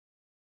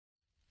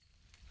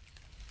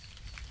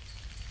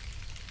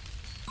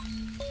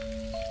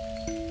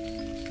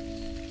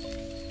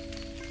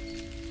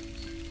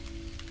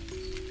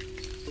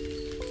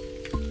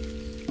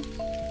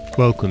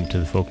Welcome to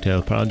the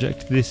Folktale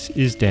Project. This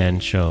is Dan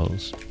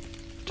Schulz.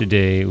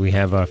 Today we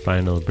have our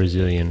final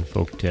Brazilian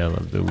folktale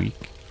of the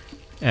week.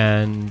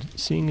 And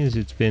seeing as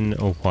it's been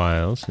a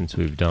while since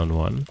we've done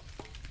one,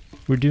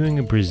 we're doing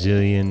a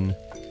Brazilian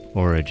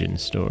origin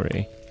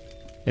story.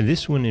 And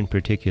this one in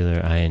particular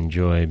I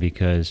enjoy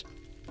because,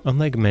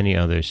 unlike many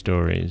other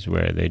stories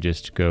where they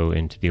just go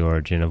into the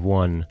origin of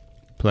one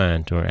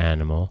plant or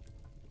animal,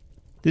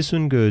 this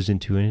one goes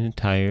into an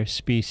entire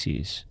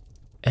species.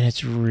 And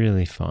it's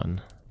really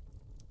fun.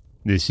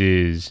 This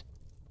is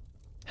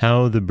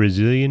How the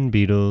Brazilian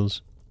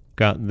Beetles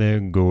Got Their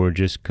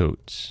Gorgeous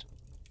Coats.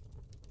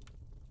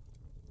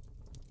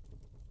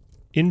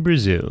 In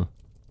Brazil,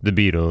 the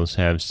beetles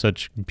have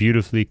such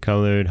beautifully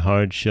colored,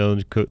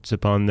 hard-shelled coats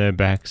upon their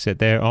backs that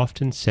they are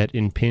often set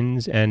in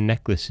pins and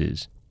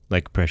necklaces,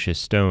 like precious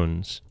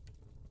stones.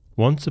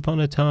 Once upon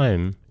a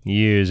time,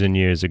 years and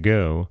years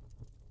ago,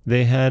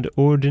 they had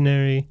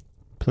ordinary,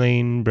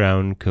 plain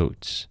brown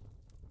coats.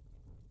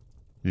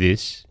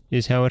 This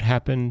is how it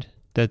happened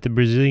that the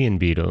Brazilian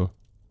beetle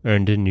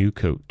earned a new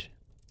coat.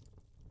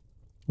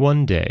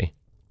 One day,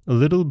 a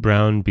little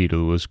brown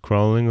beetle was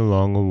crawling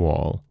along a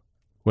wall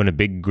when a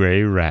big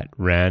gray rat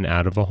ran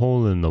out of a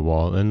hole in the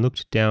wall and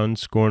looked down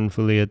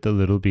scornfully at the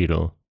little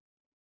beetle.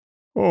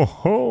 "Oh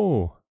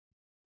ho!"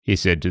 he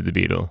said to the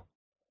beetle.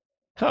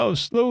 "How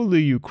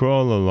slowly you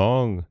crawl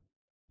along!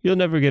 You'll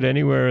never get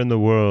anywhere in the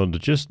world.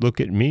 Just look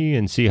at me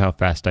and see how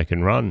fast I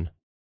can run."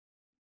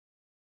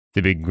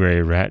 The big gray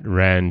rat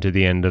ran to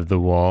the end of the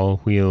wall,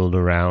 wheeled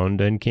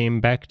around, and came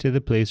back to the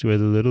place where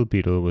the little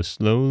beetle was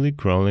slowly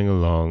crawling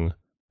along,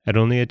 at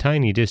only a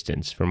tiny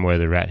distance from where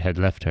the rat had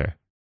left her.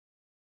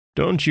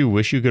 "Don't you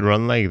wish you could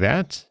run like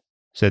that?"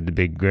 said the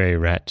big gray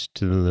rat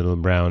to the little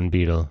brown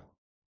beetle.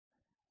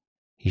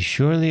 "You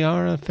surely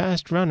are a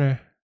fast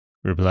runner,"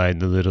 replied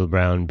the little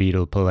brown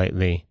beetle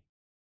politely.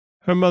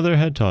 Her mother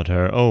had taught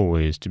her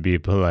always to be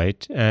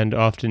polite, and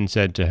often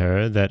said to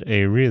her that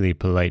a really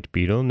polite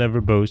beetle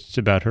never boasts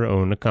about her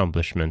own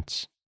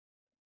accomplishments.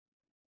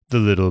 The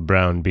little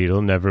brown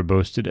beetle never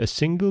boasted a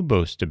single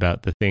boast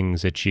about the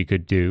things that she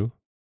could do.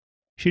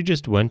 She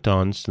just went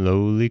on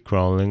slowly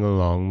crawling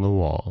along the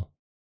wall.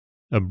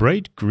 A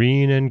bright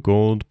green and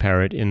gold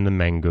parrot in the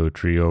mango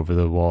tree over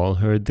the wall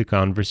heard the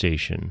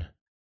conversation.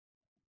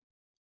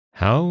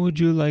 "How would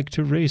you like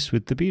to race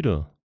with the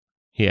beetle?"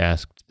 he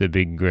asked the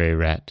big gray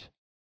rat.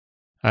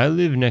 "I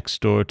live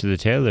next door to the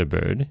tailor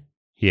bird,"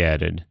 he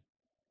added,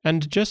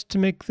 "and just to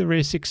make the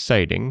race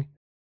exciting,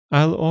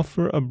 I'll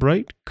offer a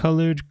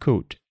bright-colored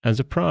coat as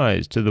a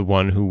prize to the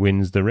one who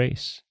wins the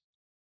race.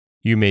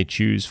 You may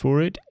choose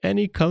for it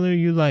any color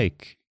you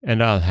like,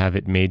 and I'll have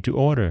it made to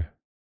order."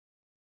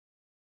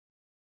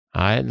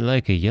 "I'd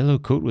like a yellow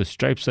coat with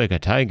stripes like a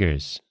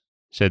tiger's,"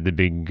 said the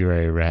big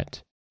gray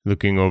rat,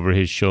 looking over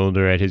his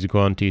shoulder at his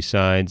gaunty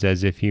sides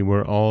as if he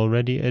were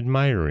already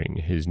admiring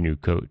his new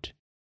coat.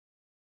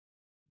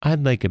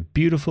 "I'd like a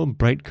beautiful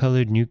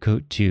bright-colored new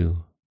coat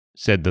too,"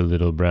 said the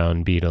little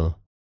brown beetle.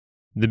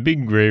 The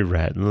big gray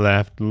rat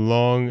laughed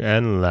long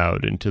and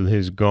loud until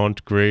his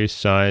gaunt gray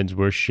sides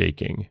were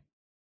shaking.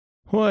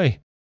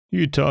 "Why,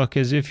 you talk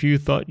as if you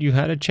thought you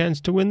had a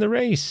chance to win the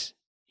race,"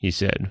 he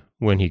said,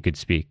 when he could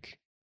speak.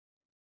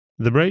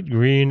 The bright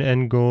green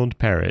and gold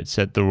parrot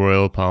set the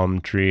royal palm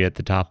tree at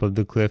the top of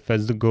the cliff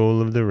as the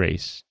goal of the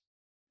race.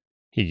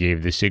 He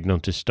gave the signal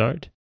to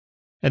start,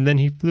 and then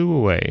he flew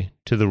away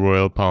to the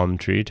royal palm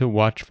tree to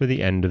watch for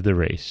the end of the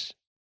race.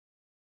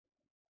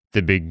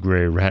 The big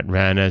gray rat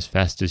ran as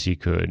fast as he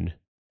could.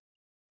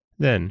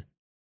 Then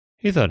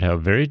he thought how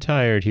very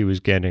tired he was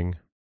getting.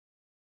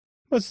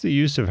 "What's the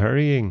use of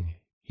hurrying?"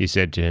 he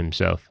said to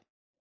himself.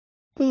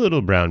 "The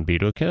little brown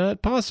beetle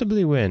cannot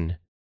possibly win.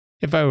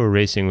 If I were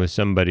racing with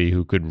somebody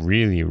who could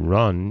really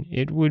run,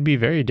 it would be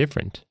very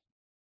different."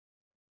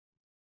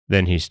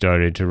 Then he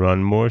started to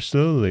run more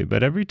slowly,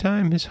 but every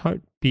time his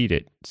heart beat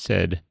it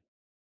said,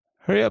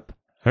 "Hurry up,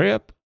 hurry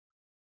up."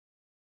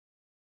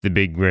 The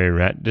big gray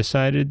rat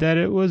decided that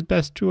it was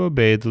best to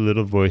obey the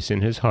little voice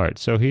in his heart,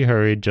 so he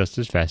hurried just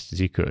as fast as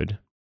he could.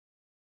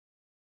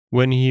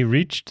 When he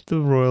reached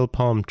the royal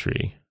palm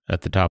tree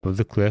at the top of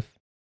the cliff,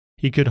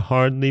 he could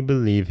hardly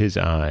believe his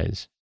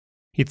eyes.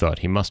 He thought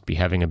he must be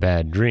having a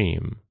bad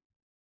dream.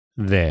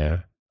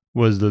 There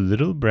was the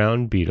little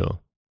brown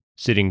beetle,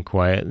 sitting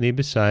quietly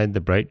beside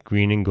the bright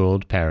green and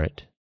gold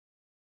parrot.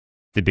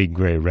 The big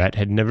gray rat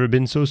had never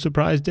been so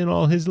surprised in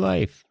all his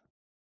life.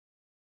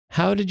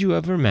 "How did you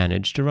ever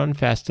manage to run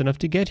fast enough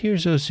to get here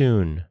so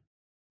soon?"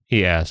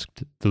 he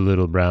asked the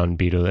little brown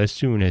beetle as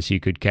soon as he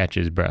could catch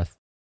his breath.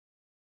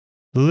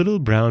 The little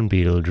brown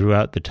beetle drew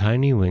out the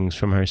tiny wings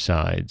from her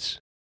sides.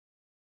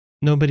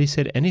 "Nobody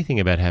said anything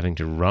about having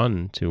to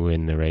run to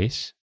win the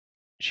race,"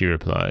 she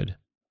replied,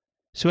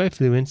 "so I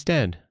flew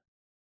instead."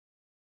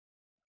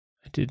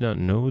 "I did not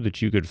know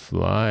that you could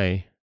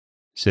fly,"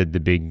 said the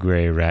big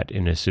gray rat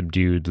in a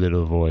subdued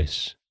little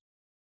voice.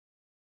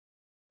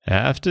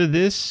 "After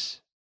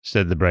this,"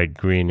 said the bright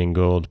green and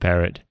gold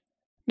parrot,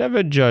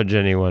 "never judge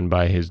anyone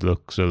by his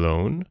looks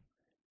alone.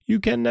 You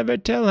can never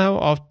tell how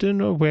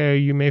often or where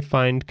you may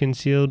find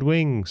concealed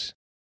wings.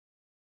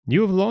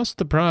 You have lost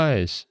the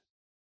prize.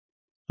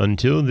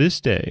 Until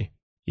this day,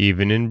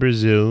 even in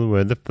Brazil,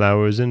 where the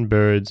flowers and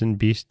birds and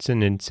beasts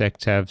and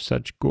insects have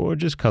such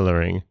gorgeous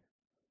coloring,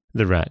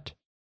 the rat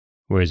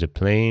wears a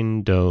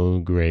plain, dull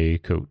gray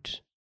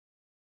coat.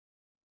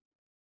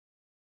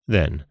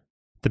 Then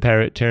the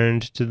parrot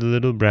turned to the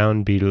little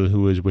brown beetle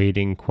who was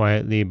waiting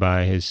quietly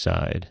by his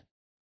side.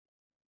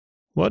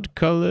 "What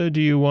color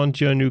do you want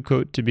your new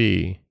coat to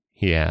be?"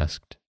 he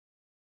asked.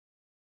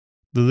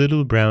 The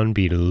little brown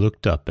beetle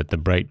looked up at the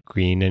bright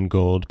green and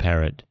gold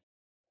parrot,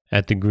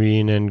 at the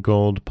green and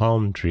gold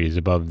palm trees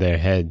above their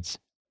heads,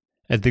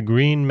 at the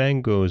green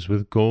mangoes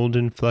with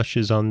golden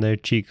flushes on their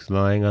cheeks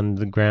lying on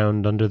the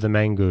ground under the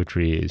mango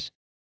trees,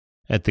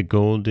 at the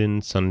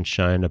golden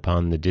sunshine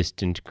upon the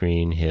distant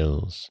green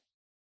hills.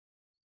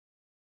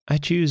 "I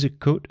choose a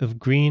coat of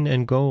green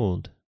and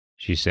gold,"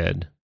 she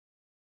said.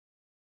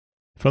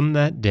 From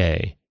that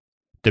day,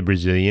 the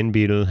Brazilian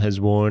beetle has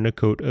worn a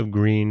coat of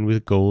green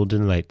with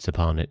golden lights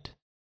upon it.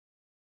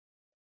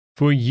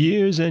 For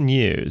years and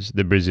years,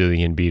 the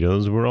Brazilian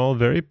beetles were all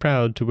very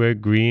proud to wear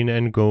green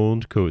and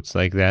gold coats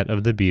like that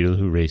of the beetle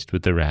who raced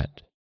with the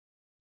rat.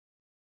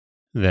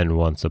 Then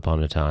once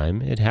upon a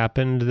time, it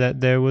happened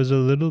that there was a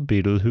little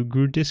beetle who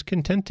grew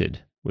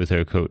discontented with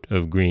her coat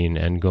of green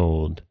and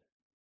gold.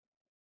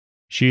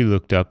 She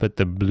looked up at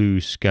the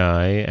blue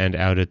sky and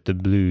out at the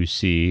blue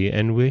sea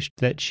and wished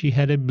that she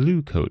had a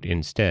blue coat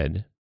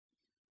instead.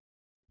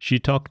 She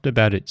talked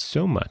about it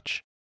so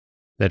much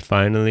that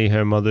finally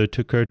her mother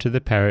took her to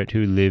the parrot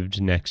who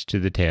lived next to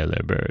the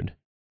tailor bird.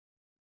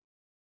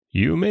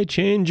 "You may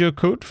change your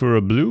coat for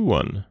a blue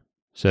one,"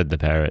 said the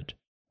parrot,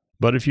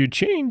 "but if you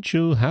change,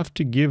 you'll have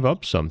to give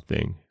up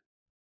something."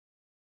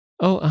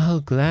 "Oh,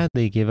 I'll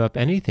gladly give up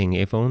anything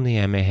if only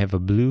I may have a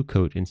blue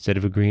coat instead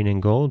of a green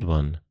and gold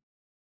one,"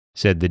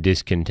 said the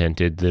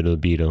discontented little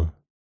beetle.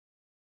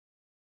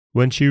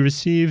 When she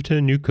received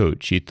her new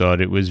coat, she thought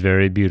it was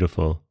very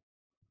beautiful.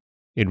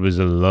 It was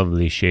a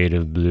lovely shade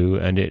of blue,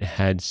 and it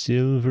had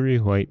silvery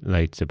white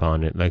lights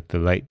upon it like the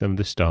light of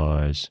the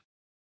stars.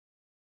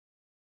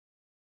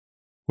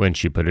 When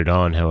she put it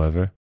on,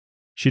 however,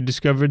 she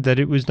discovered that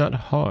it was not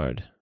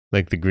hard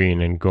like the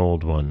green and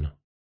gold one.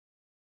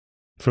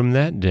 From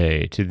that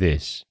day to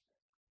this,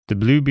 the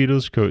blue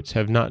beetle's coats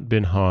have not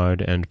been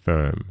hard and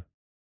firm.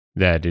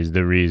 That is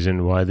the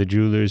reason why the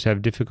jewelers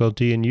have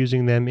difficulty in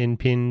using them in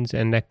pins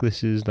and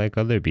necklaces like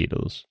other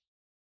beetles.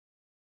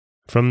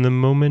 From the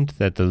moment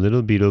that the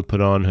little beetle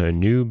put on her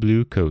new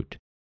blue coat,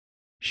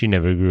 she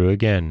never grew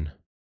again.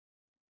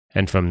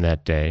 And from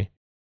that day,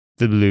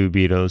 the blue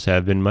beetles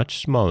have been much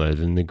smaller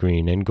than the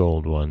green and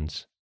gold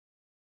ones.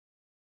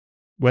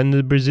 When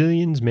the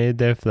Brazilians made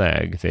their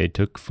flag, they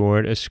took for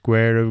it a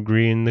square of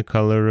green the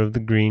color of the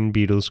green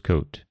beetle's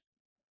coat.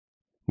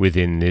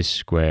 Within this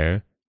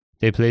square,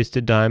 they placed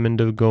a diamond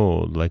of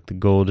gold like the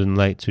golden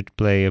lights which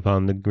play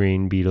upon the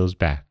green beetle's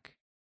back.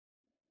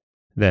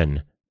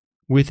 Then,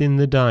 within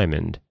the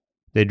diamond,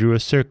 they drew a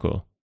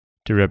circle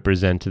to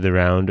represent the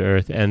round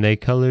earth, and they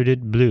colored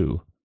it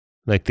blue,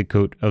 like the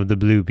coat of the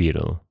blue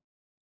beetle.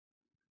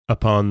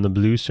 Upon the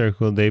blue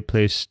circle they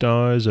placed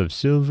stars of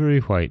silvery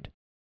white,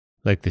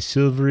 like the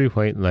silvery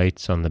white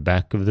lights on the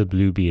back of the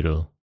blue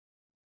beetle.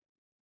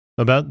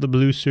 About the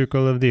blue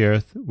circle of the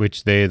earth,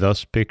 which they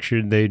thus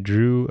pictured, they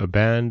drew a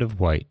band of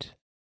white,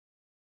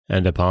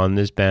 and upon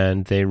this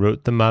band they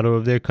wrote the motto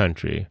of their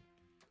country,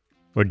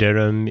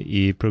 Orderum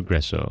e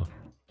Progresso,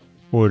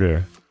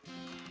 order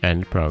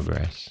and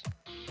progress.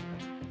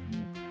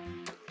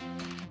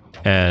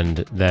 And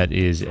that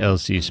is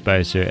Elsie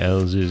Spicer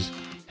Ells's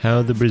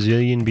How the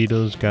Brazilian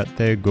Beetles Got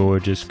Their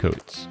Gorgeous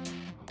Coats.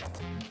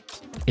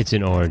 It's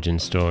an origin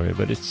story,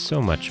 but it's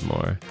so much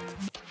more.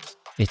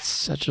 It's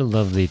such a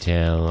lovely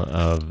tale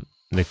of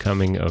the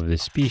coming of the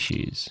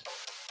species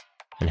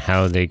and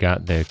how they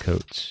got their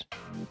coats,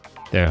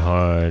 their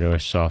hard or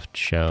soft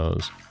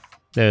shells,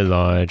 their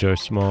large or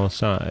small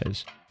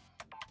size.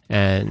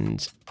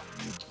 And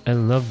I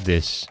love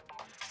this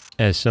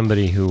as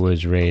somebody who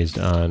was raised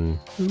on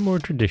more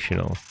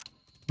traditional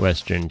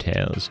Western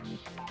tales.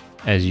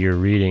 As you're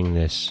reading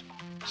this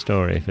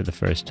story for the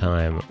first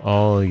time,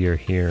 all you're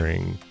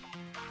hearing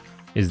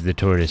is the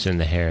tortoise and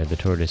the hare, the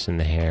tortoise and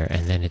the hare,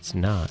 and then it's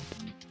not.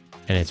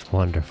 And it's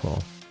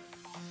wonderful.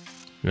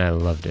 And I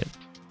loved it.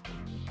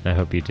 I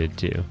hope you did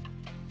too.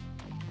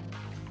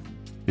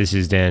 This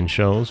is Dan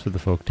Scholes for the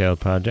Folktale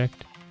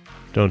Project.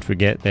 Don't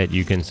forget that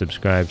you can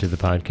subscribe to the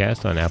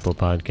podcast on Apple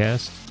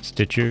Podcasts,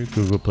 Stitcher,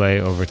 Google Play,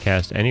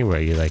 Overcast,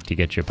 anywhere you like to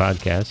get your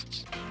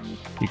podcasts.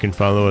 You can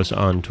follow us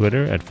on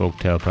Twitter at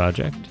Folktale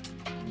Project.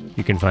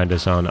 You can find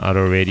us on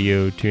Auto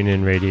Radio,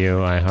 TuneIn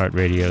Radio,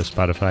 iHeartRadio,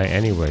 Spotify,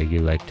 anywhere you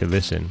like to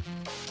listen.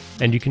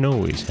 And you can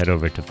always head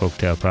over to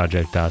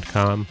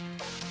folktaleproject.com,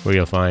 where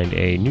you'll find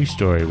a new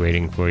story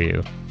waiting for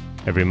you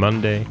every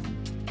Monday,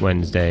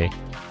 Wednesday,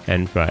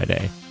 and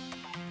Friday.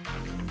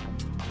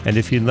 And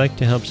if you'd like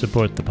to help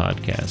support the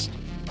podcast,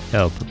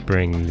 help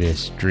bring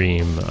this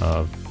dream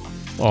of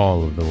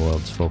all of the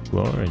world's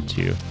folklore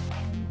into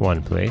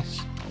one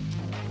place.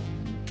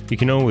 You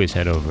can always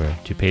head over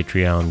to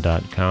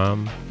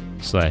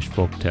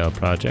patreon.com/folktale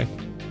project,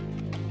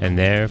 and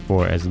there,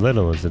 for as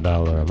little as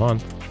 $1 a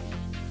month,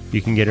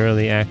 you can get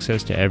early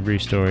access to every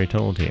story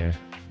told here.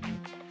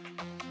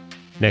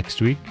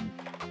 Next week,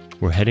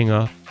 we're heading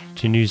off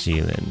to New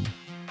Zealand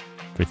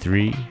for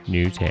 3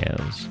 new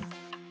tales.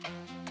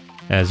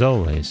 As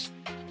always,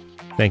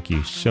 thank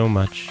you so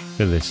much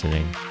for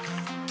listening.